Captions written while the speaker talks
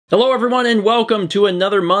Hello everyone and welcome to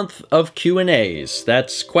another month of Q&As.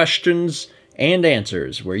 That's questions and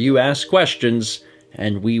answers, where you ask questions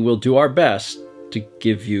and we will do our best to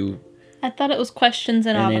give you... I thought it was questions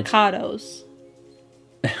and avocados.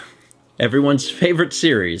 Everyone's favorite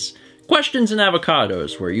series. Questions and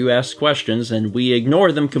avocados, where you ask questions and we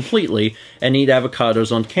ignore them completely and eat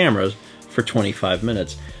avocados on camera for 25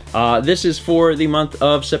 minutes. This is for the month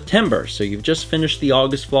of September, so you've just finished the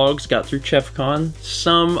August vlogs, got through ChefCon,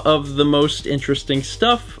 some of the most interesting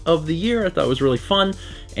stuff of the year. I thought it was really fun,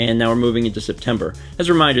 and now we're moving into September. As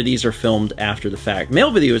a reminder, these are filmed after the fact.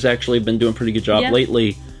 Mail Video has actually been doing a pretty good job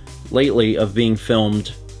lately of being filmed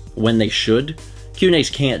when they should. Q&As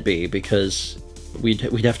can't be, because we'd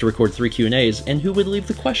have to record 3 Q&As, and who would leave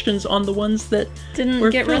the questions on the ones that didn't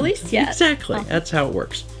get released yet? Exactly, that's how it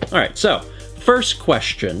works. Alright, so... first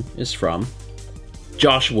question is from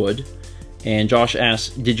Josh Wood, and Josh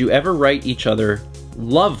asks, did you ever write each other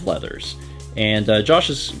love letters? And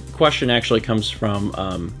Josh's question actually comes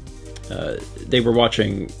from, they were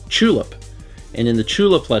watching Tulip, and in the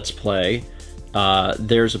Tulip Let's Play,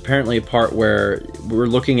 there's apparently a part where we're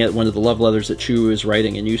looking at one of the love letters that Chu is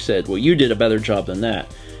writing, and you said, well, you did a better job than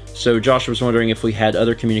that. So Josh was wondering if we had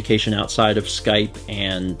other communication outside of Skype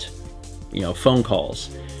and, you know, phone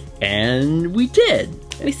calls. And we did.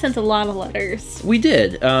 We sent a lot of letters. We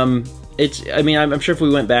did. I mean, I'm sure if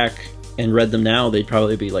we went back and read them now, they'd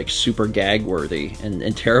probably be like super gag worthy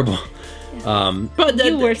and terrible. Yeah. But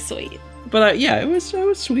you were sweet. But yeah, it was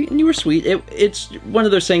sweet, and you were sweet. It's one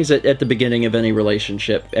of those things that at the beginning of any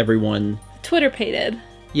relationship, everyone Twitter-pated.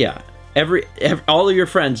 Yeah. All of your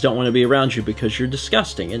friends don't want to be around you because you're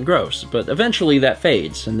disgusting and gross. But eventually that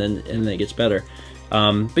fades, and then it gets better.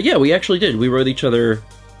 But yeah, we actually did. We wrote each other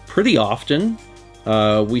pretty often.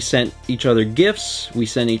 We sent each other gifts. We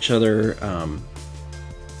sent each other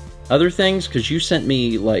other things, because you sent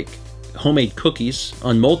me like homemade cookies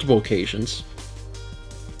on multiple occasions.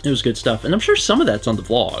 It was good stuff, and I'm sure some of that's on the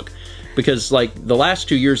vlog, because like the last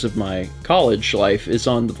 2 years of my college life is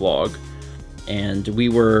on the vlog, and we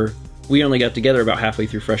only got together about halfway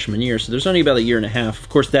through freshman year, so there's only about a year and a half. Of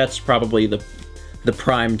course, that's probably the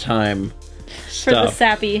prime time stuff for the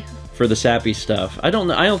sappy. For the sappy stuff. I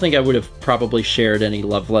don't think I would have probably shared any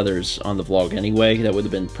love letters on the vlog anyway. That would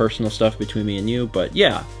have been personal stuff between me and you, but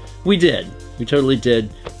yeah, we did. We totally did.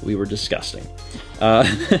 We were disgusting.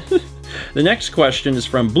 The next question is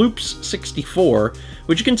from Bloops64.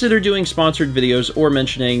 Would you consider doing sponsored videos or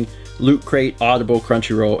mentioning Loot Crate, Audible,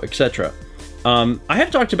 Crunchyroll, etc.? I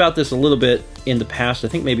have talked about this a little bit in the past, I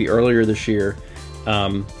think maybe earlier this year.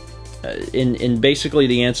 Basically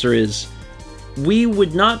the answer is, we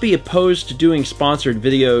would not be opposed to doing sponsored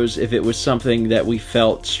videos if it was something that we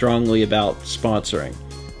felt strongly about sponsoring.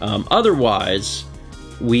 Otherwise,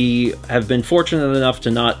 we have been fortunate enough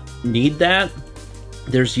to not need that.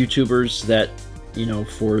 There's YouTubers that, you know,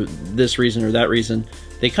 for this reason or that reason,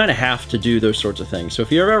 they kind of have to do those sorts of things. So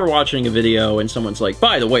if you're ever watching a video and someone's like,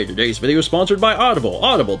 by the way, today's video is sponsored by Audible,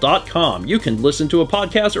 audible.com. You can listen to a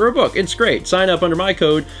podcast or a book. It's great. Sign up under my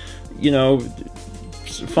code, you know,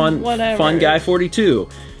 fun guy 42.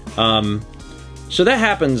 So that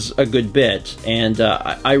happens a good bit, and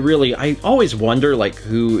I always wonder like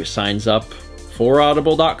who signs up for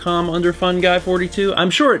audible.com under fun guy 42. I'm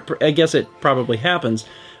sure I guess it probably happens.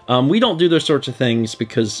 We don't do those sorts of things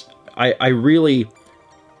because I don't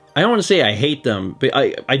want to say I hate them, but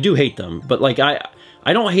I do hate them, but like I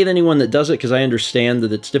don't hate anyone that does it, because I understand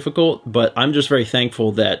that it's difficult, but I'm just very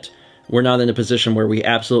thankful that we're not in a position where we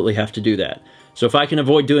absolutely have to do that. So if I can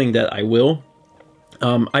avoid doing that, I will.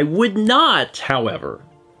 I would not, however,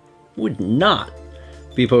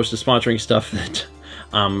 be opposed to sponsoring stuff that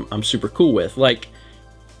I'm super cool with. Like,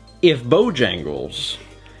 if Bojangles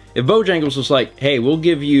was like, hey, we'll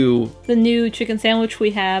give you the new chicken sandwich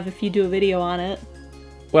we have if you do a video on it.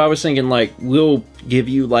 Well, I was thinking, like, we'll give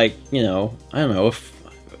you, like, you know, I don't know,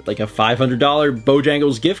 like a $500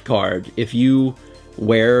 Bojangles gift card if you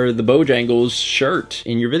wear the Bojangles shirt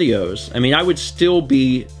in your videos. I mean, I would still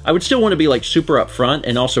want to be like super upfront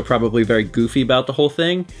and also probably very goofy about the whole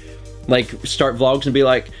thing. Like, start vlogs and be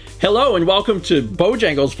like, hello and welcome to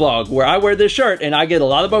Bojangles vlog, where I wear this shirt and I get a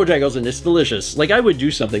lot of Bojangles and it's delicious. Like, I would do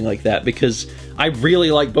something like that because I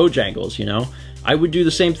really like Bojangles, you know? I would do the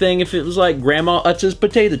same thing if it was like Grandma Utz's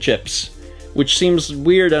potato chips, which seems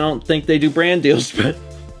weird. I don't think they do brand deals, but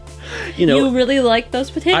you know, you really like those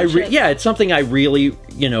potato chips. Yeah, it's something I really,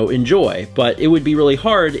 you know, enjoy, but it would be really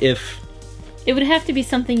hard if... It would have to be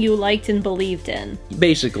something you liked and believed in.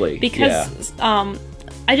 Basically, because,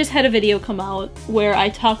 I just had a video come out where I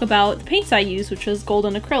talk about the paints I use, which is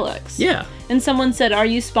golden acrylics. Yeah. And someone said, "Are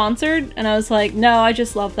you sponsored?" And I was like, "No, I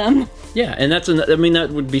just love them." Yeah, and I mean,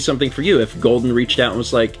 that would be something for you if Golden reached out and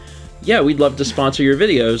was like, "Yeah, we'd love to sponsor your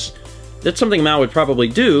videos." That's something Mal would probably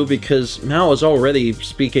do because Mal is already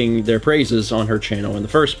speaking their praises on her channel in the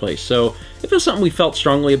first place. So if it's something we felt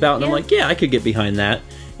strongly about, and I'm like, yeah, I could get behind that,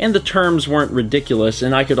 and the terms weren't ridiculous,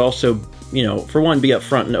 and I could also, you know, for one, be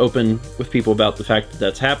upfront and open with people about the fact that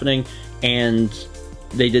that's happening, and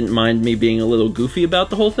they didn't mind me being a little goofy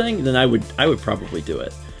about the whole thing, then I would probably do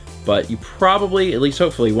it. But you probably, at least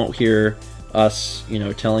hopefully, won't hear us, you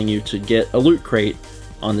know, telling you to get a loot crate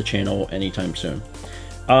on the channel anytime soon.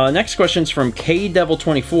 Next question's from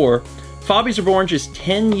KDevil24. Fobbies Are Borange is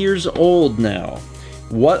 10 years old now.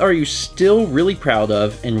 What are you still really proud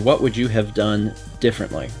of, and what would you have done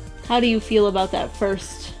differently? How do you feel about that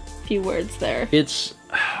first few words there? It's,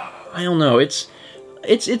 I don't know, it's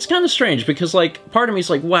kind of strange because, like, part of me is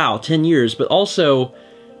like, wow, 10 years, but also,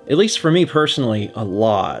 at least for me personally, a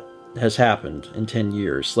lot has happened in 10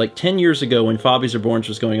 years. Like, 10 years ago when Fobbies Are Borange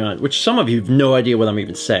was going on, which some of you have no idea what I'm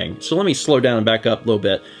even saying, so let me slow down and back up a little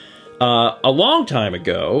bit. A long time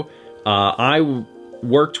ago, I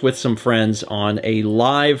worked with some friends on a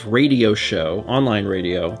live radio show, online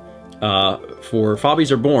radio, for Fobbies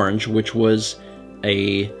Are Borange, which was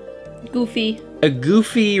a goofy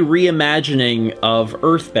reimagining of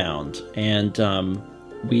Earthbound, and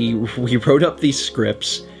we wrote up these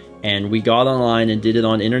scripts, and we got online and did it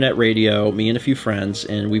on internet radio, me and a few friends,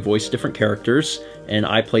 and we voiced different characters, and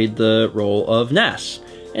I played the role of Ness.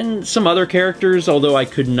 And some other characters, although I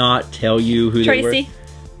could not tell you who they were.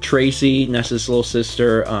 Tracy, Ness's little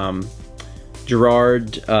sister,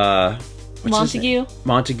 Gerard, Montague?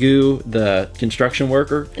 Montague, the construction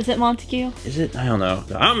worker. Is it Montague? Is it? I don't know.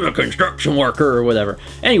 I'm a construction worker or whatever.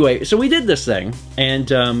 Anyway, so we did this thing,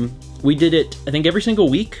 and we did it, I think, every single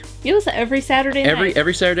week. It was every Saturday night.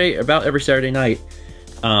 Every Saturday, about every Saturday night,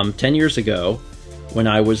 10 years ago, when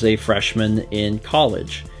I was a freshman in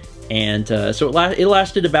college. And so it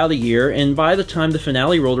lasted about a year, and by the time the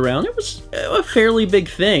finale rolled around, it was a fairly big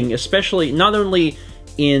thing, especially not only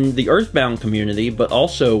in the Earthbound community, but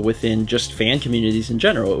also within just fan communities in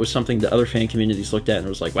general. It was something that other fan communities looked at and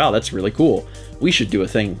was like, wow, that's really cool. We should do a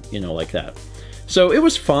thing, you know, like that. So it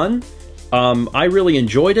was fun. I really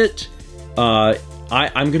enjoyed it. I'm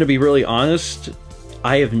going to be really honest.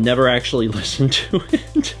 I have never actually listened to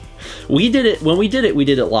it. We did it, when we did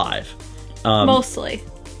it live. Mostly.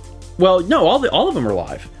 Well, no, all of them are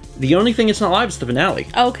live. The only thing that's not live is the finale.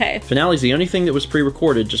 Okay. Finale's the only thing that was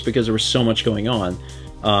pre-recorded just because there was so much going on.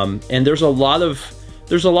 And there's a lot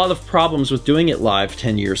of problems with doing it live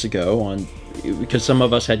 10 years ago because some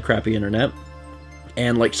of us had crappy internet.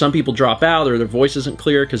 And like some people drop out or their voice isn't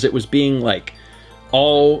clear because it was being like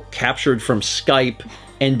all captured from Skype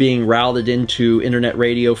and being routed into internet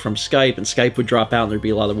radio from Skype, and Skype would drop out and there'd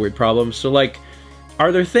be a lot of weird problems. So like,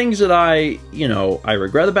 are there things that I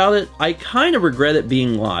regret about it? I kind of regret it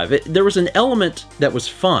being live. There was an element that was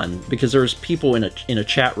fun because there was people in a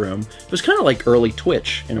chat room. It was kind of like early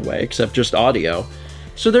Twitch in a way, except just audio.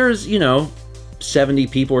 So there's, 70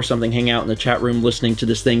 people or something hang out in the chat room listening to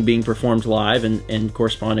this thing being performed live and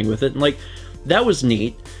corresponding with it. And like, that was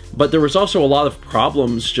neat. But there was also a lot of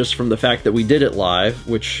problems just from the fact that we did it live,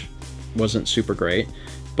 which wasn't super great.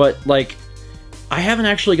 But like, I haven't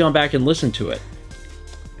actually gone back and listened to it.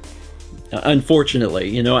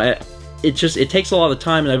 Unfortunately, it takes a lot of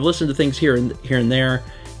time, and I've listened to things here and there,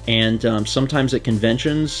 and sometimes at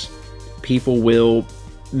conventions, people will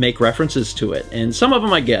make references to it, and some of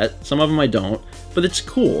them I get, some of them I don't, but it's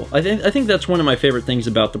cool. I think that's one of my favorite things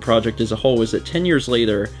about the project as a whole, is that 10 years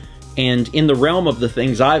later, and in the realm of the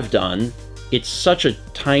things I've done, it's such a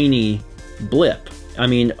tiny blip. I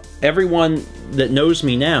mean, everyone that knows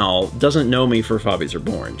me now doesn't know me for Fobbies Are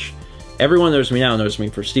Borange. Everyone that knows me now knows me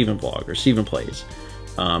for StephenVlog or StephenPlays.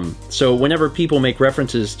 So whenever people make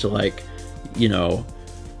references to, like,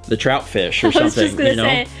 the troutfish or something, I was just gonna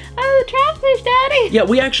say, oh, the troutfish, Daddy! Yeah,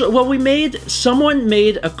 someone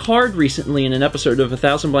made a card recently in an episode of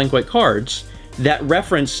 1,000 Blank White Cards that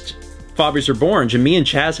referenced Fobbies Are Borange, and me and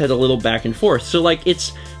Chaz had a little back and forth. So, like,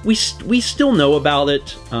 we still know about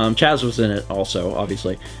it. Chaz was in it also,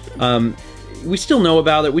 obviously. We still know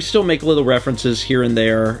about it. We still make little references here and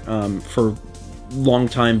there for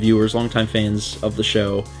longtime viewers, longtime fans of the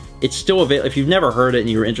show. It's still available. If you've never heard it and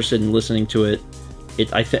you're interested in listening to it,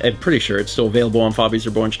 I'm pretty sure it's still available on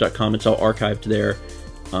fobbiesareBorange.com. It's all archived there.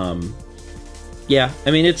 Yeah,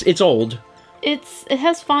 I mean, it's old. It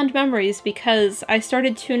has fond memories because I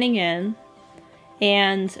started tuning in,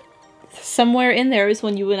 and somewhere in there is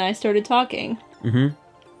when you and I started talking. Mm-hmm.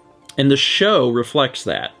 And the show reflects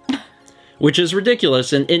that, which is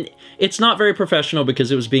ridiculous. And it's not very professional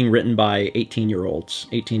because it was being written by 18-year-olds,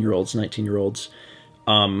 19-year-olds.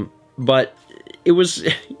 But it was,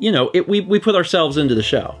 you know, we put ourselves into the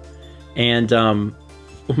show. And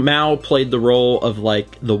Mao played the role of,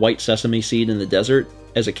 like, the white sesame seed in the desert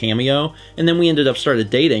as a cameo. And then we ended up started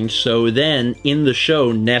dating. So then in the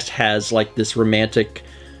show, Ness has, like, this romantic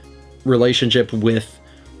relationship with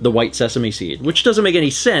the white sesame seed, which doesn't make any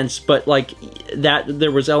sense, but, like, that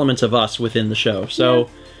there was elements of us within the show. So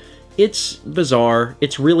it's bizarre.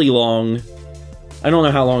 It's really long. I don't know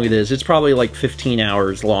how long it is. It's probably like 15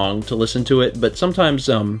 hours long to listen to it, but sometimes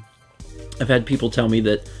I've had people tell me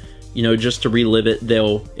that, you know, just to relive it,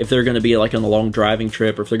 if they're going to be like on a long driving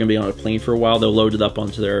trip, or if they're going to be on a plane for a while, they'll load it up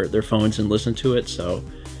onto their phones and listen to it. So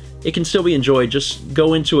it can still be enjoyed. Just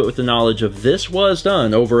go into it with the knowledge of this was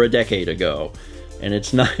done over a decade ago. And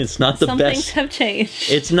it's not the best. Some things have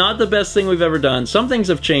changed. It's not the best thing we've ever done. Some things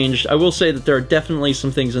have changed. I will say that there are definitely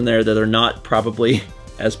some things in there that are not probably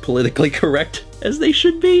as politically correct as they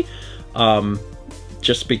should be.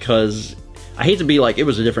 Just because I hate to be like, it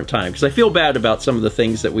was a different time, because I feel bad about some of the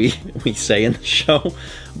things that we say in the show,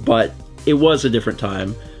 but it was a different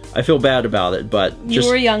time. I feel bad about it, but you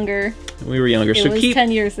were younger. We were younger. It was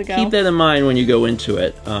 10 years ago. Keep that in mind when you go into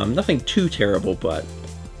it. Nothing too terrible, but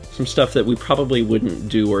some stuff that we probably wouldn't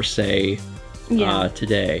do or say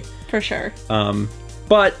today. For sure.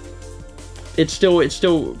 But it's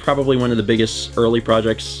still probably one of the biggest early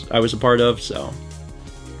projects I was a part of, so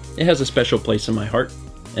it has a special place in my heart.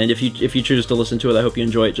 And if you choose to listen to it, I hope you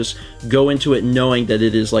enjoy it. Just go into it knowing that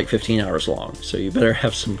it is like 15 hours long, so you better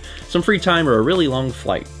have some free time or a really long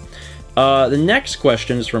flight. The next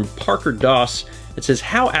question is from Parker Doss. It says,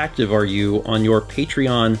 how active are you on your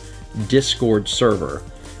Patreon Discord server?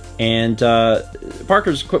 And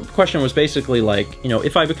Parker's question was basically like, you know,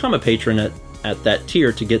 if I become a patron at that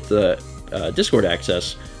tier to get the Discord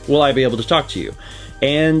access, will I be able to talk to you?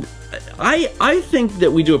 And I think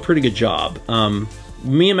that we do a pretty good job.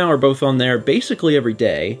 Me and Mal are both on there basically every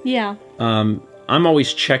day. Yeah. I'm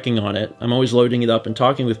always checking on it. I'm always loading it up and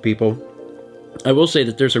talking with people. I will say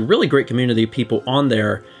that there's a really great community of people on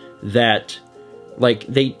there that, like,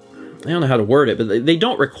 I don't know how to word it, but they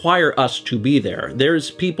don't require us to be there. There's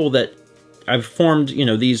people that I've formed, you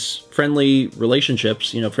know, these friendly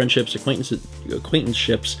relationships, you know, friendships,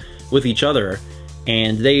 acquaintanceships with each other,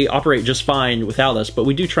 and they operate just fine without us, but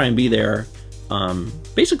we do try and be there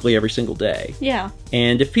basically every single day. Yeah.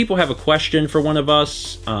 And if people have a question for one of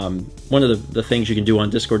us, one of the things you can do on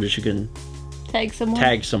Discord is you can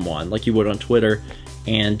tag someone like you would on Twitter,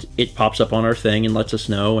 and it pops up on our thing and lets us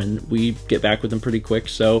know, and we get back with them pretty quick.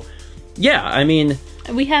 So yeah, I mean,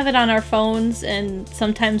 we have it on our phones, and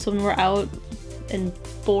sometimes when we're out and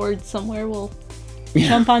bored somewhere, we'll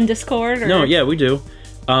jump on Discord. Or... No, yeah, we do.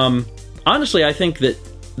 Honestly, I think that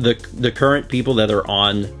the current people that are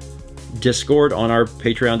on Discord, on our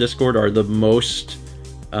Patreon Discord, are the most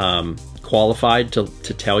qualified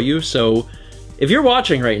to tell you. So if you're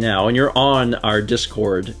watching right now and you're on our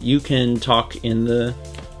Discord, you can talk in the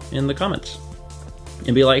comments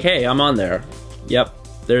and be like, hey, I'm on there. Yep,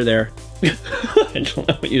 they're there. I don't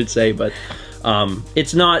know what you'd say, but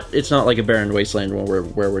it's not like a barren wasteland where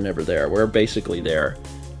we're never there. We're basically there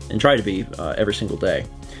and try to be every single day.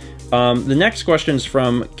 The next question is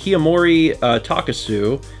from Kyomori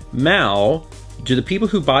Takasu. Mal, do the people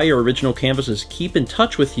who buy your original canvases keep in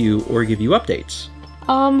touch with you or give you updates?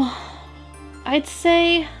 I'd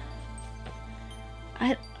say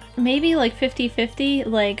maybe like 50-50.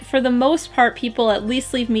 Like, for the most part, people at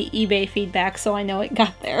least leave me eBay feedback so I know it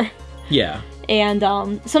got there. Yeah. And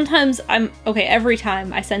sometimes every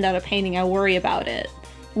time I send out a painting, I worry about it.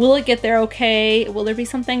 Will it get there okay? Will there be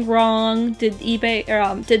something wrong? Did eBay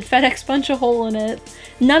or did FedEx punch a hole in it?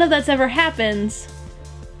 None of that's ever happened.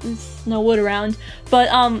 There's no wood around. But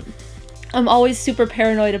I'm always super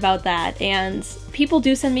paranoid about that, and people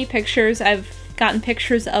do send me pictures. I've gotten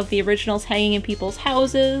pictures of the originals hanging in people's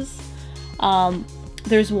houses.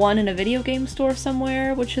 There's one in a video game store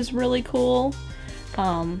somewhere, which is really cool.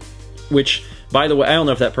 Which, by the way, I don't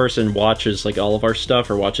know if that person watches like all of our stuff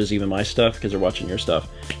or watches even my stuff, because they're watching your stuff.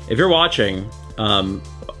 If you're watching,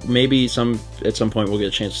 maybe at some point we'll get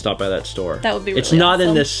a chance to stop by that store. That would be really It's not awesome.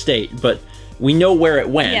 in this state, but we know where it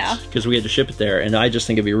went, yeah, because we had to ship it there, and I just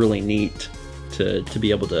think it'd be really neat to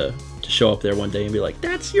be able to show up there one day and be like,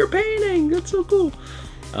 that's your painting! That's so cool!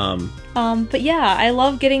 But yeah, I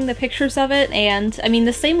love getting the pictures of it, and I mean,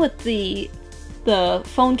 the same with the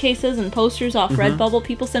phone cases and posters off Redbubble.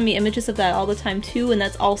 People send me images of that all the time too, and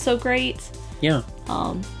that's also great. Yeah.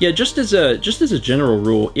 Yeah, just as a general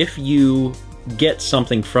rule, if you get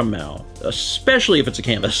something from Mal, especially if it's a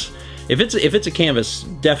canvas. If it's a canvas,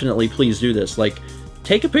 definitely please do this. Like,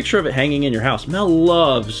 take a picture of it hanging in your house. Mal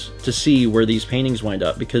loves to see where these paintings wind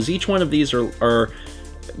up, because each one of these are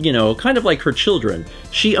you know, kind of like her children.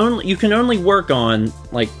 You can only work on,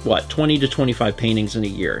 like, what, 20 to 25 paintings in a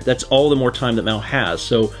year. That's all the more time that Mal has.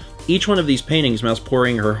 So each one of these paintings, Mal's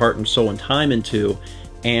pouring her heart and soul and time into,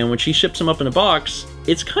 and when she ships them up in a box,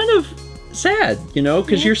 it's kind of sad, you know,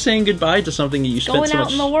 because you're saying goodbye to something that you spent going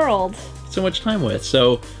out in the world so much time with.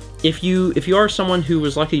 So if you are someone who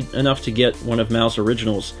was lucky enough to get one of Mal's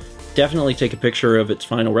originals, definitely take a picture of its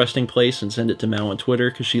final resting place and send it to Mal on Twitter,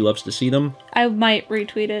 because she loves to see them. I might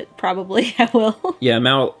retweet it. Probably I will. Yeah,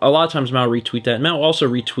 Mal, a lot of times Mal retweet that. Mal will also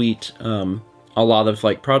retweet a lot of,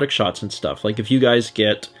 like, product shots and stuff. Like, if you guys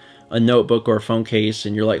get a notebook or a phone case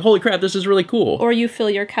and you're like, holy crap, this is really cool. Or you fill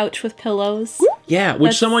your couch with pillows. Yeah,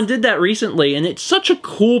 which someone did that recently, and it's such a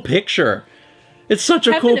cool picture. It's such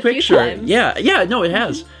a cool picture. Yeah, no, it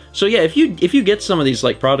has. So yeah, if you get some of these,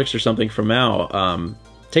 like, products or something from Mal,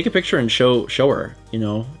 take a picture and show her, you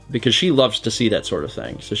know, because she loves to see that sort of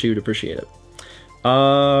thing, so she would appreciate it.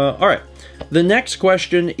 Alright. The next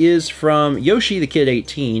question is from Yoshi the Kid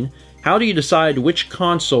 18. How do you decide which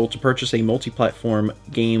console to purchase a multi-platform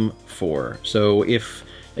game for? So if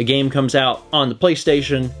a game comes out on the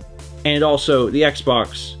PlayStation and also the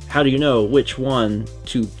Xbox, how do you know which one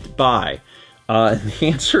to buy? The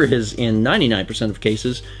answer is, in 99% of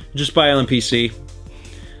cases, just buy it on PC.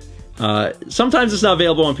 Sometimes it's not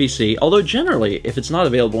available on PC, although generally, if it's not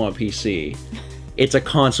available on PC, it's a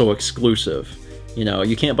console exclusive. You know,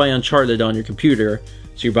 you can't buy Uncharted on your computer,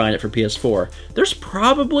 so you're buying it for PS4. There's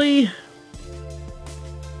probably...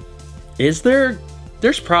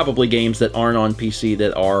 There's probably games that aren't on PC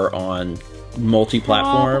that are on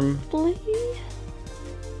multi-platform. Probably.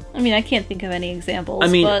 I mean, I can't think of any examples, I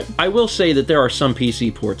mean, but... I will say that there are some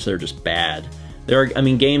PC ports that are just bad. I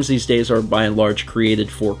mean, games these days are by and large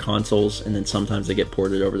created for consoles, and then sometimes they get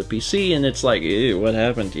ported over to PC, and it's like, ew, what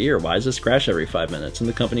happened here? Why does this crash every 5 minutes? And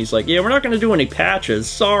the company's like, yeah, we're not going to do any patches,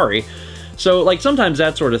 sorry. So, like, sometimes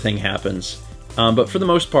that sort of thing happens, but for the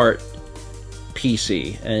most part,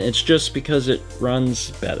 PC, and it's just because it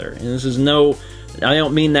runs better. And this is I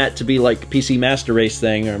don't mean that to be like a PC Master Race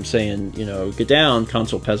thing, or I'm saying, you know, get down,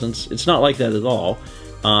 console peasants. It's not like that at all.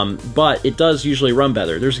 But it does usually run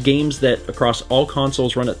better. There's games that across all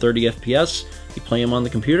consoles run at 30 FPS. You play them on the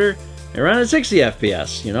computer, they run at 60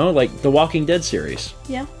 FPS, you know, like the Walking Dead series.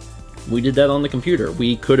 Yeah. We did that on the computer.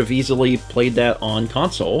 We could have easily played that on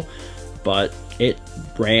console, but it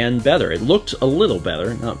ran better. It looked a little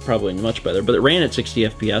better, not probably much better, but it ran at 60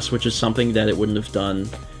 FPS, which is something that it wouldn't have done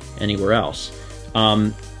anywhere else.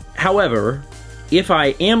 However, if I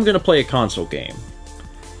am going to play a console game,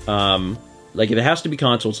 like, if it has to be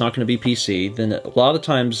console, it's not going to be PC, then a lot of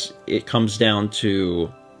times it comes down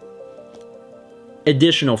to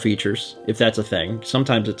additional features, if that's a thing.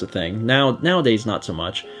 Sometimes it's a thing. Nowadays, not so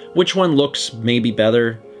much. Which one looks maybe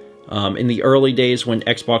better? In the early days when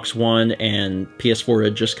Xbox One and PS4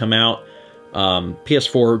 had just come out,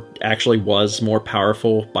 PS4 actually was more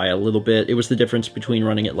powerful by a little bit. It was the difference between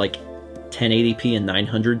running at, like, 1080p and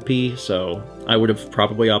 900p, so I would have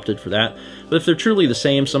probably opted for that. But if they're truly the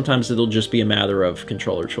same, sometimes it'll just be a matter of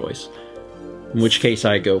controller choice. In which case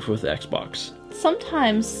I go with Xbox.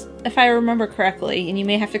 Sometimes, if I remember correctly, and you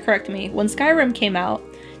may have to correct me, when Skyrim came out,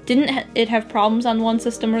 didn't it have problems on one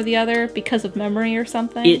system or the other because of memory or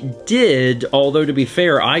something? It did, although to be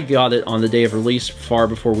fair, I got it on the day of release far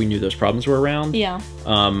before we knew those problems were around. Yeah.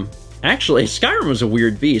 Actually, Skyrim was a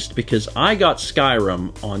weird beast, because I got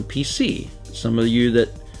Skyrim on PC. Some of you that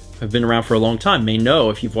have been around for a long time may know,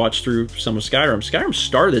 if you've watched through some of Skyrim, Skyrim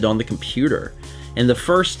started on the computer. And the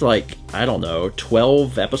first, like, I don't know,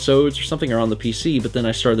 12 episodes or something are on the PC, but then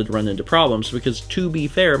I started to run into problems, because, to be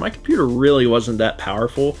fair, my computer really wasn't that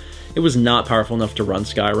powerful. It was not powerful enough to run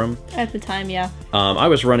Skyrim. At the time, yeah. I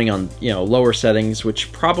was running on, you know, lower settings,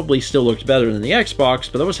 which probably still looked better than the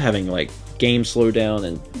Xbox, but I was having, like, game slowdown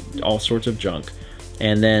and all sorts of junk.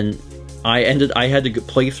 And then I had to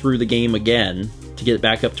play through the game again to get it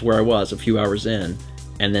back up to where I was a few hours in.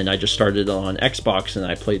 And then I just started on Xbox, and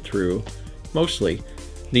I played through mostly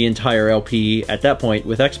the entire LP at that point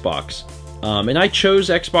with Xbox. And I chose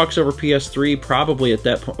Xbox over PS3 probably at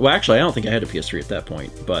that point. Well, actually, I don't think I had a PS3 at that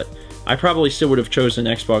point, but I probably still would have chosen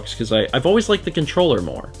Xbox, because I've always liked the controller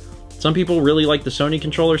more. Some people really like the Sony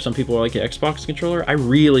controller, some people like the Xbox controller. I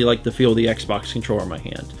really like the feel of the Xbox controller in my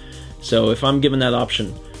hand. So if I'm given that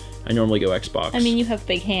option, I normally go Xbox. I mean, you have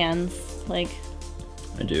big hands, like...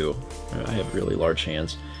 I do. I have really large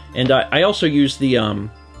hands. And I also use the,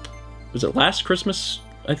 was it Last Christmas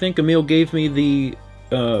I think Emil gave me the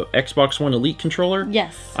Xbox One Elite controller.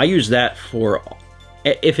 Yes. I use that for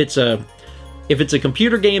if it's a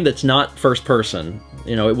computer game that's not first person,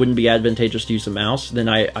 you know, it wouldn't be advantageous to use the mouse, then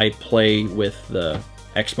I play with the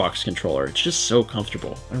Xbox controller. It's just so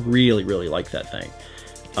comfortable. I really, really like that thing.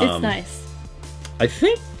 It's nice. I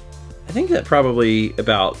think that probably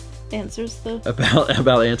about answers the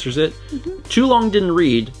about answers it. Mm-hmm. Too long didn't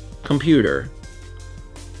read. Computer.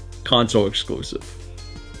 Console exclusive.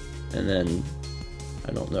 And then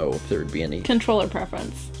I don't know if there would be any controller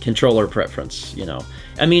preference. Controller preference, you know.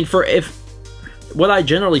 I mean, what I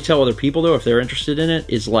generally tell other people though, if they're interested in it,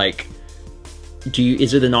 is like,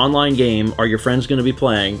 is it an online game? Are your friends going to be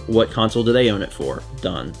playing? What console do they own it for?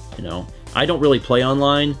 Done. You know, I don't really play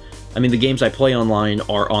online. I mean, the games I play online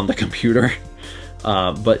are on the computer.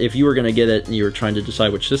 But if you were going to get it and you were trying to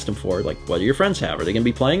decide which system for, like, what do your friends have? Are they going to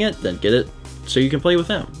be playing it? Then get it so you can play with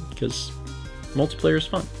them, because multiplayer is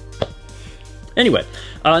fun. Anyway,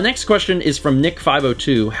 next question is from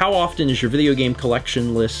Nick502. How often is your video game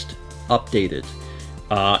collection list updated?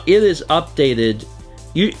 It is updated.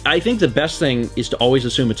 I think the best thing is to always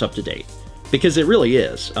assume it's up to date, because it really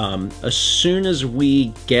is. As soon as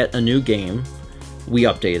we get a new game, we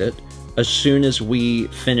update it. As soon as we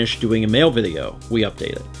finish doing a mail video, we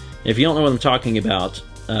update it. If you don't know what I'm talking about,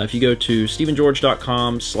 if you go to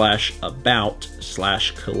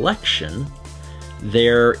stephengeorge.com/about/collection,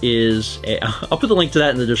 there is I'll put the link to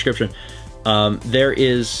that in the description. There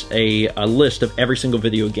is a list of every single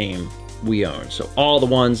video game we own. So all the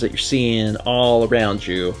ones that you're seeing all around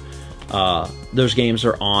you, those games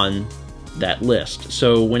are on that list.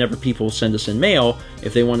 So whenever people send us in mail,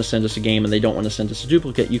 if they want to send us a game and they don't want to send us a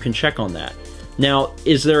duplicate, you can check on that. Now,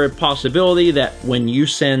 is there a possibility that when you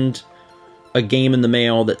send a game in the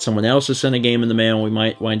mail that someone else has sent a game in the mail, we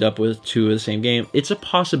might wind up with two of the same game? It's a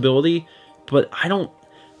possibility, but I'm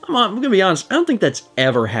gonna be honest, I don't think that's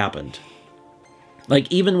ever happened. Like,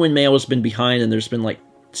 even when mail has been behind and there's been like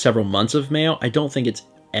several months of mail, I don't think it's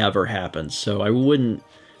ever happened. So I wouldn't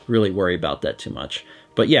really worry about that too much.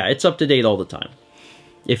 But yeah, it's up to date all the time.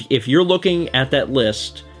 If you're looking at that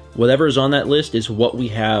list, whatever is on that list is what we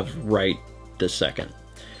have right this second.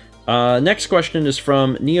 Next question is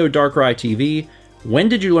from NeoDarkraiTV. When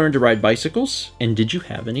did you learn to ride bicycles, and did you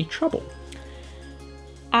have any trouble?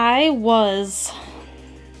 I was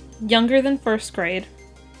younger than first grade.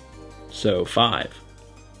 So 5.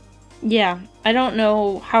 Yeah, I don't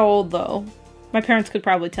know how old though. My parents could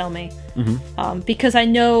probably tell me. Mm-hmm. Because I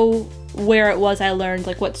know where it was I learned,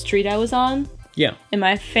 like, what street I was on. Yeah. And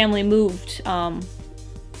my family moved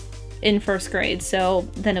in first grade, so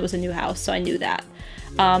then it was a new house, so I knew that.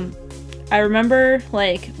 I remember,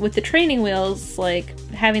 like, with the training wheels, like,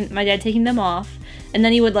 having my dad taking them off, and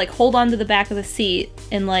then he would, like, hold on to the back of the seat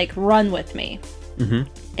and, like, run with me. Mm-hmm.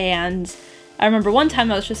 And I remember one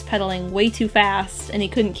time I was just pedaling way too fast, and he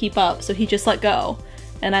couldn't keep up, so he just let go.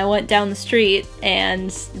 And I went down the street, and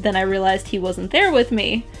then I realized he wasn't there with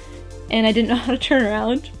me, and I didn't know how to turn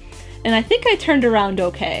around. And I think I turned around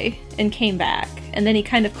okay, and came back. And then he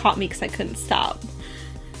kind of caught me because I couldn't stop.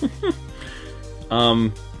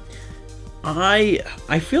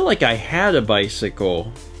 I feel like I had a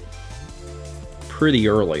bicycle pretty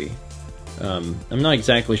early. I'm not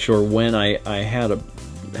exactly sure when I had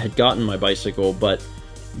gotten my bicycle, but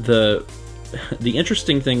the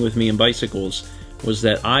interesting thing with me in bicycles was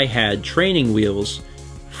that I had training wheels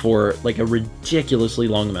for like a ridiculously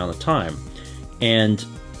long amount of time. And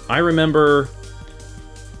I remember,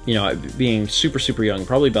 you know, being super, super young,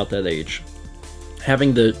 probably about that age,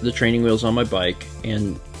 having the training wheels on my bike,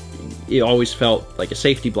 and it always felt like a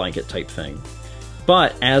safety blanket type thing.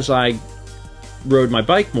 But as I rode my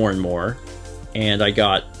bike more and more, and I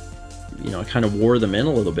got, you know, I kind of wore them in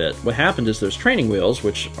a little bit, what happened is those training wheels,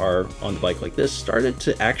 which are on the bike like this, started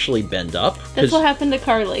to actually bend up. That's what happened to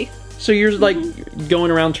Carly. So you're like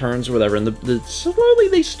going around turns or whatever, and slowly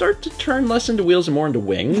they start to turn less into wheels and more into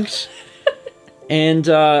wings. And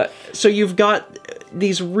so you've got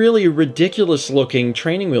these really ridiculous looking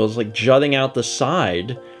training wheels like jutting out the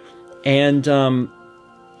side. And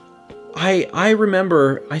I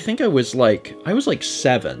remember, I think I was like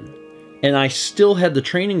 7, and I still had the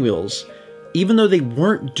training wheels, even though they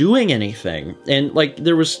weren't doing anything. And like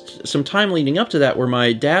there was some time leading up to that where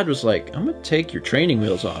my dad was like, I'm gonna take your training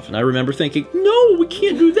wheels off. And I remember thinking, no, we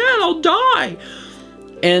can't do that, I'll die.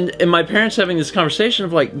 And my parents having this conversation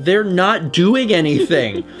of like, they're not doing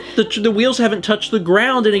anything. The wheels haven't touched the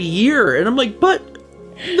ground in a year. And I'm like, but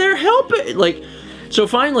they're helping. Like, so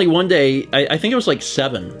finally one day, I think I was like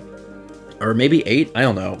 7, or maybe 8, I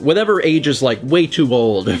don't know. Whatever age is like way too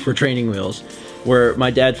old for training wheels, where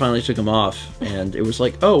my dad finally took them off, and it was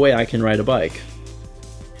like, oh wait, I can ride a bike.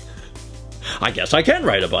 I guess I can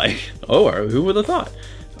ride a bike. Oh, who would have thought?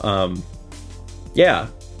 Yeah.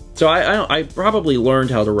 So I probably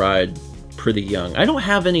learned how to ride pretty young. I don't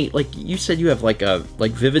have any, like you said, you have like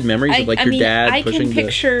vivid memories of like your dad pushing. I can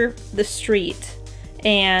picture the street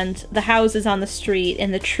and the houses on the street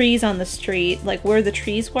and the trees on the street, like where the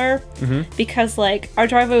trees were, because like our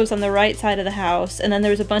driveway was on the right side of the house, and then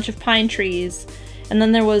there was a bunch of pine trees, and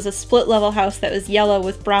then there was a split level house that was yellow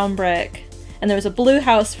with brown brick, and there was a blue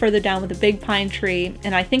house further down with a big pine tree,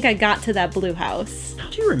 and I think I got to that blue house. How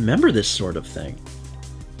do you remember this sort of thing?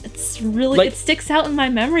 It's really, like, it sticks out in my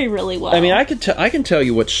memory really well. I mean, I can tell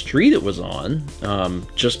you what street it was on,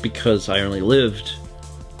 just because I only lived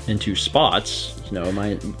in 2 spots, you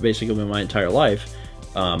know, basically my entire life.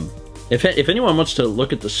 If anyone wants to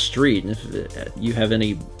look at the street, and if you have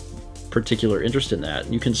any particular interest in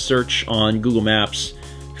that, you can search on Google Maps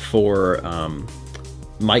for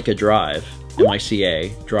Micah Drive, M-I-C-A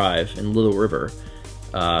Drive in Little River.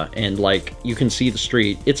 And like you can see the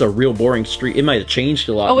street. It's a real boring street. It might have changed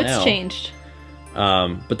a lot now. Oh, it's changed.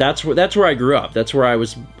 But that's where I grew up. That's where I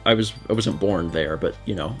wasn't born there, but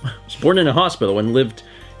you know, I was born in a hospital and lived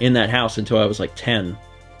in that house until I was like 10.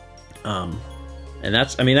 And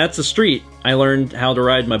that's the street I learned how to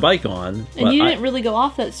ride my bike on. And you didn't really go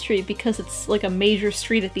off that street because it's like a major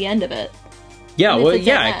street at the end of it. Yeah, well,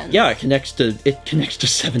 yeah, it connects to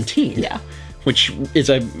 17. Yeah. Which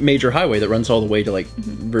is a major highway that runs all the way to like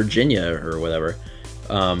Virginia or whatever.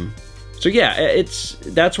 So yeah,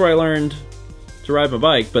 that's where I learned to ride my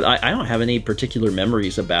bike, but I don't have any particular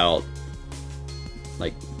memories about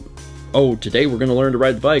like, oh, today we're gonna learn to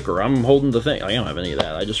ride the bike, or I'm holding the thing. I don't have any of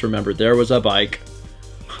that. I just remembered there was a bike.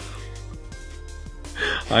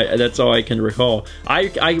 That's all I can recall.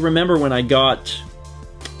 I remember when I got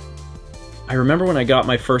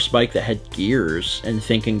my first bike that had gears and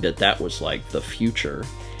thinking that was like the future.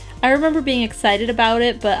 I remember being excited about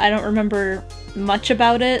it, but I don't remember much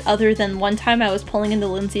about it other than one time I was pulling into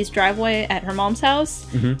Lindsay's driveway at her mom's house,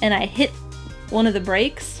 and I hit one of the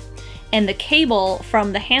brakes, and the cable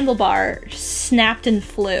from the handlebar snapped and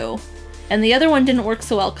flew. And the other one didn't work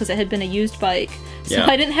so well because it had been a used bike, so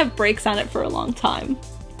I didn't have brakes on it for a long time.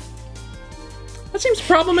 That seems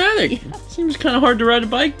problematic. Yeah. Seems kind of hard to ride a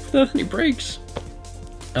bike without any brakes.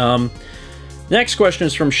 Next question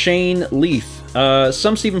is from Shane Leath.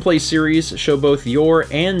 Some StephenPlays series show both your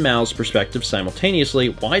and Mal's perspective simultaneously.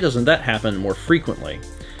 Why doesn't that happen more frequently?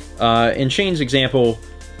 And Shane's example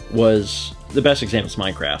was, the best example is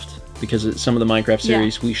Minecraft, because some of the Minecraft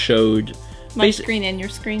series we showed my screen and your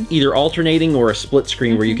screen, either alternating or a split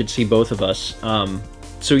screen where you could see both of us.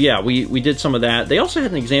 So yeah, we did some of that. They also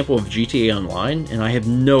had an example of GTA Online, and I have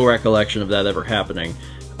no recollection of that ever happening.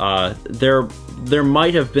 There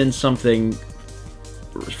might have been something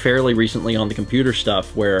fairly recently on the computer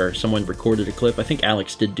stuff where someone recorded a clip. I think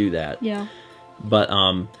Alex did do that. Yeah. But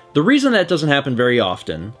the reason that doesn't happen very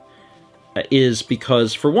often is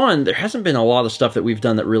because, for one, there hasn't been a lot of stuff that we've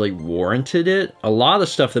done that really warranted it. A lot of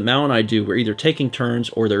stuff that Mal and I do, we're either taking turns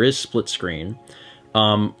or there is split screen.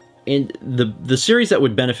 And the series that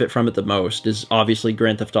would benefit from it the most is obviously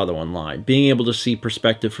Grand Theft Auto Online. Being able to see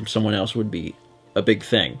perspective from someone else would be a big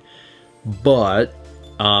thing. But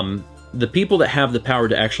the people that have the power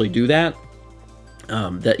to actually do that,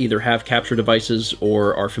 that either have capture devices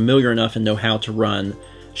or are familiar enough and know how to run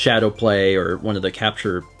Shadowplay or one of the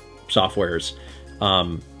capture softwares,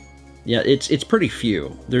 yeah, it's pretty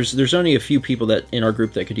few. There's only a few people that in our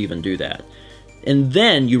group that could even do that. And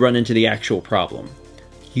then you run into the actual problem.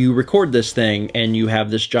 You record this thing, and you have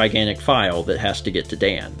this gigantic file that has to get to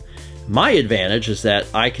Dan. My advantage is that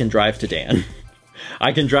I can drive to Dan.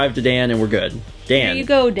 I can drive to Dan, and we're good. Dan. Here you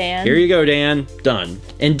go, Dan. Here you go, Dan. Done.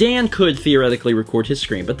 And Dan could theoretically record his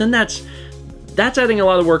screen, but then that's adding a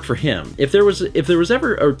lot of work for him. If there was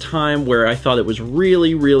ever a time where I thought it was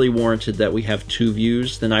really, really warranted that we have 2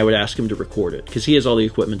 views, then I would ask him to record it, because he has all the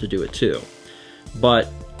equipment to do it too. But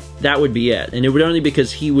that would be it, and it would only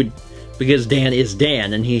because Dan is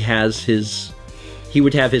Dan, and he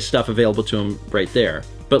would have his stuff available to him right there.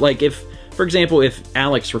 But like for example, if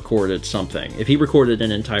Alex recorded something, if he recorded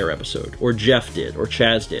an entire episode, or Jeff did, or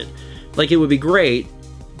Chaz did, like, it would be great,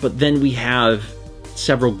 but then we have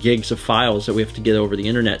several gigs of files that we have to get over the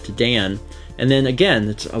internet to Dan, and then again,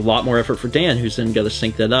 it's a lot more effort for Dan, who's then got to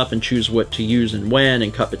sync that up and choose what to use and when,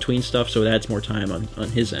 and cut between stuff, so it adds more time on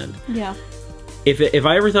his end. Yeah. If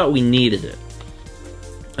I ever thought we needed it,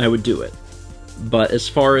 I would do it. But as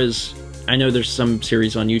far as I know there's some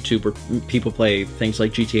series on YouTube where people play things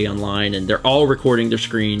like GTA Online, and they're all recording their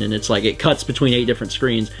screen, and it's like it cuts between 8 different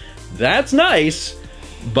screens. That's nice,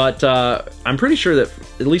 but I'm pretty sure that,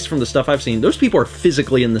 at least from the stuff I've seen, those people are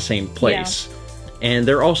physically in the same place. Yeah. And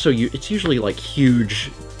they're also, it's usually like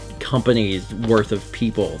huge companies worth of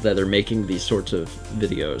people that are making these sorts of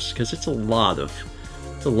videos, because it's a lot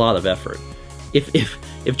of effort.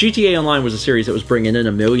 If GTA Online was a series that was bringing in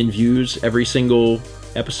 1 million views every single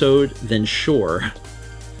episode, then sure,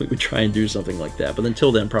 we would try and do something like that. But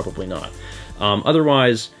until then, probably not.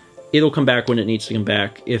 Otherwise, it'll come back when it needs to come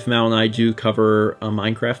back. If Mal and I do cover a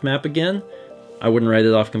Minecraft map again, I wouldn't write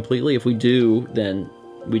it off completely. If we do, then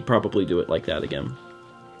we'd probably do it like that again.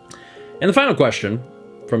 And the final question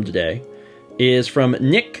from today is from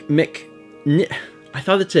Nick I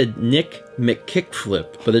thought it said Nick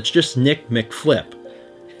McKickflip, but it's just Nick McFlip.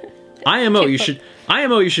 IMO, you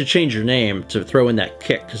should change your name to throw in that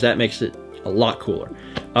kick, because that makes it a lot cooler.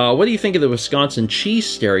 What do you think of the Wisconsin cheese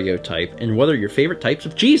stereotype, and what are your favorite types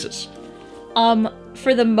of cheeses?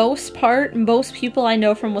 For the most part, most people I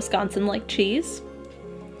know from Wisconsin like cheese.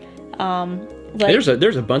 There's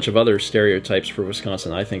a bunch of other stereotypes for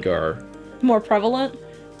Wisconsin I think are more prevalent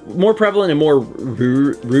and more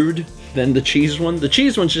rude than the cheese one. The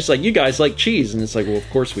cheese one's just like, you guys like cheese, and it's like, well, of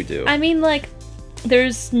course we do. I mean, like,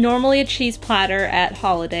 there's normally a cheese platter at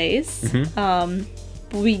holidays.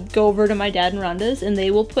 Mm-hmm. We go over to my dad and Rhonda's, and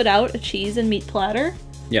they will put out a cheese and meat platter.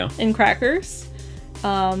 Yeah. And crackers.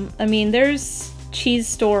 I mean, there's cheese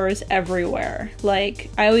stores everywhere. Like,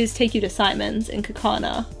 I always take you to Simon's in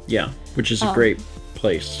Kaukauna. Yeah, which is a great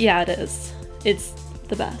place. Yeah, it is. It's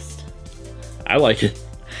the best. I like it.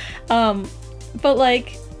 But,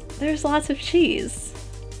 like, there's lots of cheese,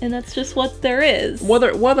 and that's just what there is. What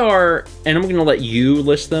are, and I'm going to let you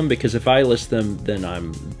list them, because if I list them, then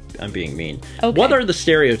I'm being mean. Okay. What are the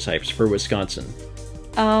stereotypes for Wisconsin?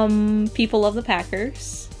 People love the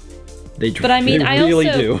Packers. But I mean, they really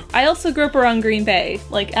do. I also grew up around Green Bay.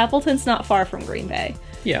 Like, Appleton's not far from Green Bay.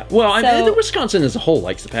 Yeah, well, so, I mean, Wisconsin as a whole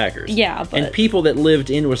likes the Packers. Yeah, but... And people that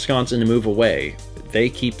lived in Wisconsin to move away, they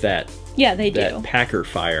keep that... Yeah, they do. Packer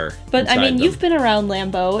fire. But I mean, them. You've been around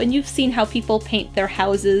Lambeau, and you've seen how people paint their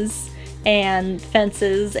houses and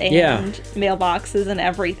fences and mailboxes and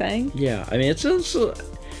everything. Yeah, I mean,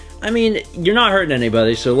 I mean, you're not hurting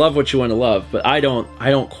anybody, so love what you want to love. But I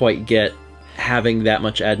don't quite get having that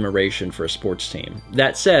much admiration for a sports team.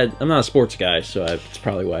 That said, I'm not a sports guy, so it's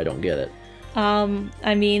probably why I don't get it.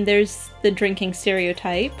 I mean, there's the drinking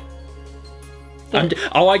stereotype.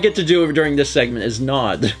 All I get to do during this segment is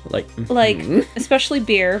nod. Like, especially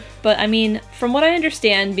beer. But, I mean, from what I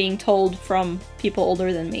understand, being told from people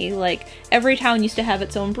older than me, like, every town used to have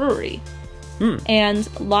its own brewery.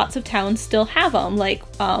 And lots of towns still have them. Like,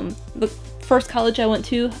 the first college I went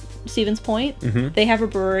to, Stevens Point, they have a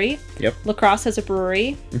brewery. Yep. La Crosse has a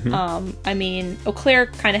brewery. I mean, Eau Claire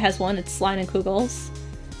kind of has one. It's Sline and Kugel's.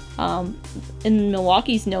 And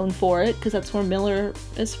Milwaukee's known for it, because that's where Miller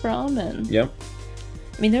is from. And yep.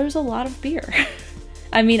 I mean, there was a lot of beer.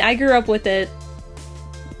 I mean, I grew up with it,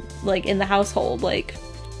 like, in the household, like,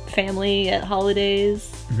 family at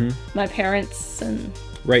holidays, my parents, and...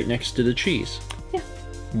 Right next to the cheese. Yeah.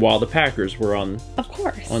 While the Packers were on... Of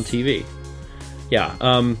course. On TV. Yeah.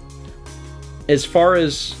 As far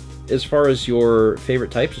as your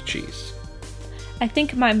favorite types of cheese? I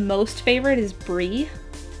think my most favorite is brie.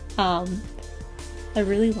 I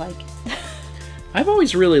really like it. I've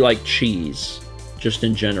always really liked cheese. Just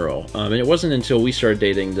in general. And it wasn't until we started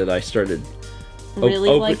dating that I started...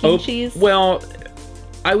 Really liking cheese? Well,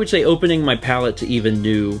 I would say opening my palate to even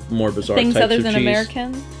new, more bizarre things types other of than cheese.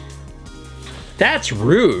 American? That's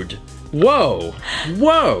rude. Whoa.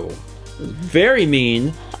 Whoa. Very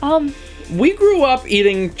mean. We grew up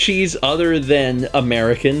eating cheese other than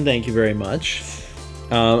American, thank you very much.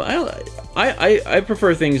 I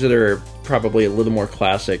prefer things that are probably a little more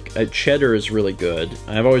classic. Cheddar is really good.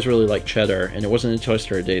 I've always really liked cheddar, and it wasn't until I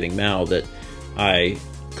started dating Mal that I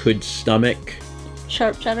could stomach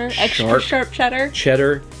sharp cheddar, extra sharp cheddar.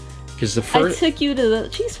 Cheddar, because the first I took you to the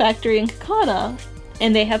cheese factory in Kaukauna,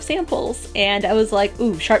 and they have samples, and I was like,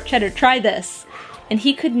 "Ooh, sharp cheddar, try this." And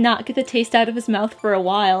he could not get the taste out of his mouth for a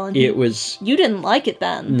while. And it was... You didn't like it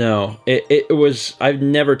then. No, it was... I've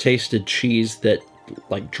never tasted cheese that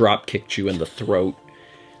like drop kicked you in the throat.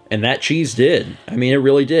 And that cheese did. I mean, it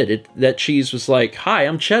really did. That cheese was like, "Hi,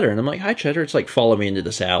 I'm Cheddar." And I'm like, "Hi, Cheddar." It's like, "Follow me into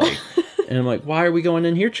this alley." And I'm like, "Why are we going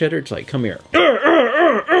in here, Cheddar?" It's like, "Come here."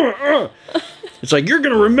 It's like, "You're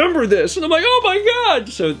going to remember this." And I'm like, "Oh my God."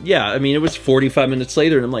 So yeah, I mean, it was 45 minutes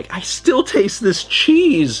later and I'm like, I still taste this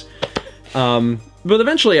cheese. But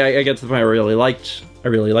eventually I got to the point where I really liked I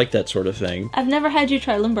really like that sort of thing. I've never had you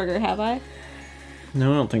try Limburger, have I?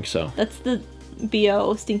 No, I don't think so. That's the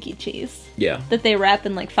BO stinky cheese. Yeah. That they wrap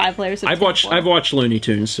in like 5 layers of I've watched Looney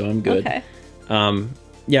Tunes, so I'm good. Okay.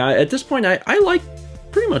 Yeah, at this point, I like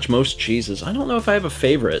pretty much most cheeses. I don't know if I have a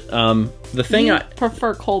favorite. The thing I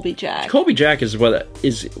prefer Colby Jack. Colby Jack is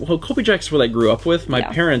Colby Jack's what I grew up with. My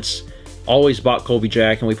parents always bought Colby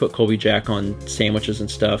Jack, and we put Colby Jack on sandwiches and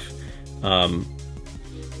stuff.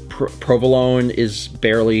 Provolone is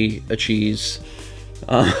barely a cheese.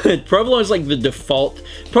 Provolone is like the default.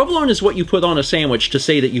 Provolone is what you put on a sandwich to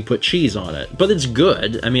say that you put cheese on it, but it's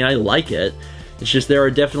good. I mean, I like it. It's just there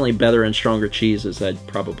are definitely better and stronger cheeses I'd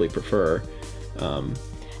probably prefer.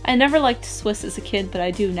 I never liked Swiss as a kid, but I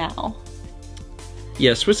do now.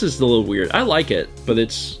 Yeah, Swiss is a little weird. I like it, but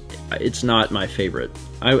it's not my favorite.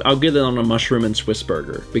 I'll get it on a mushroom and Swiss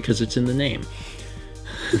burger because it's in the name.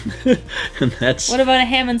 And that's. What about a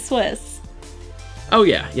ham and Swiss? Oh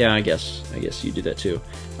yeah, I guess you do that too.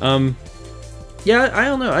 Yeah, I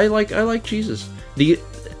don't know. I like cheeses.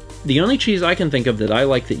 The only cheese I can think of that I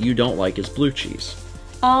like that you don't like is blue cheese.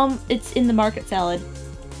 It's in the market salad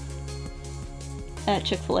at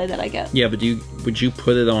Chick-fil-A that I get. Yeah, but would you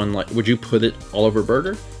put it on would you put it all over a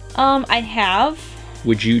burger? I have.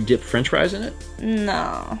 Would you dip French fries in it?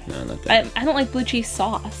 No. No, not that. I don't like blue cheese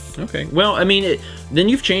sauce. Okay. Well, I mean, then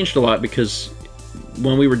you've changed a lot because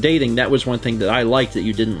when we were dating, that was one thing that I liked that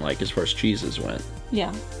you didn't like as far as cheeses went.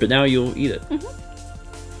 Yeah. But now you'll eat it.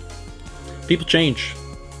 People change.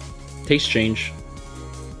 Tastes change.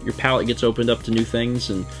 Your palate gets opened up to new things,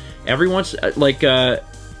 and every once,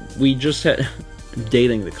 we just had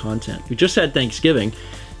dating the content. We just had Thanksgiving,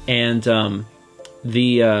 and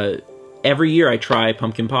every year I try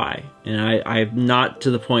pumpkin pie, and I'm not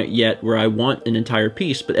to the point yet where I want an entire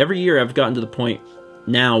piece, but every year I've gotten to the point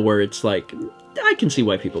now where it's like I can see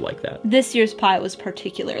why people like that. This year's pie was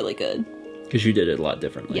particularly good because you did it a lot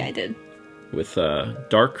differently. Yeah, I did. With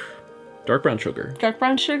dark brown sugar. Dark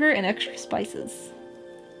brown sugar and extra spices.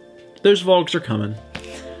 Those vlogs are coming.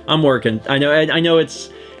 I'm working. I know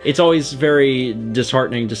it's always very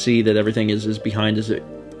disheartening to see that everything is as behind as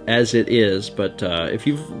it is, but if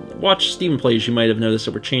you've watched StephenPlays, you might have noticed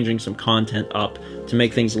that we're changing some content up to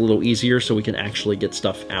make things a little easier so we can actually get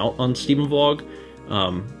stuff out on StephenVlog.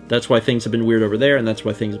 That's why things have been weird over there, and that's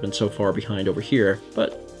why things have been so far behind over here,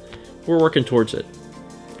 but we're working towards it.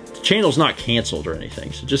 The channel's not canceled or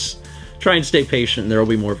anything, so just try and stay patient, and there will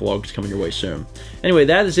be more vlogs coming your way soon. Anyway,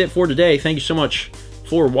 that is it for today. Thank you so much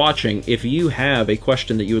for watching. If you have a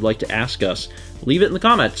question that you would like to ask us, leave it in the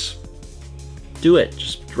comments. Do it.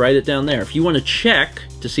 Just write it down there. If you want to check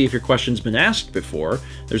to see if your question's been asked before,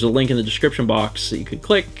 there's a link in the description box that you can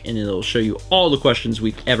click, and it'll show you all the questions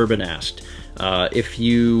we've ever been asked. If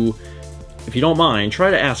you don't mind,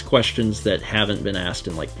 try to ask questions that haven't been asked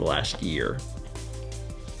in like the last year.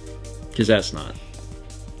 Because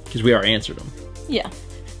we already answered them. Yeah.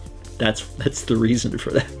 That's the reason for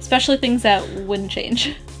that. Especially things that wouldn't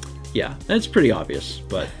change. Yeah, that's pretty obvious,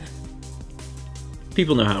 but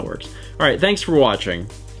people know how it works. Alright, thanks for watching.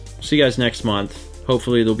 See you guys next month.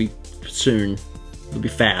 Hopefully it'll be soon. It'll be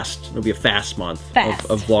fast. It'll be a fast month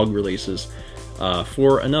of vlog releases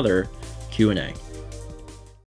for another Q&A.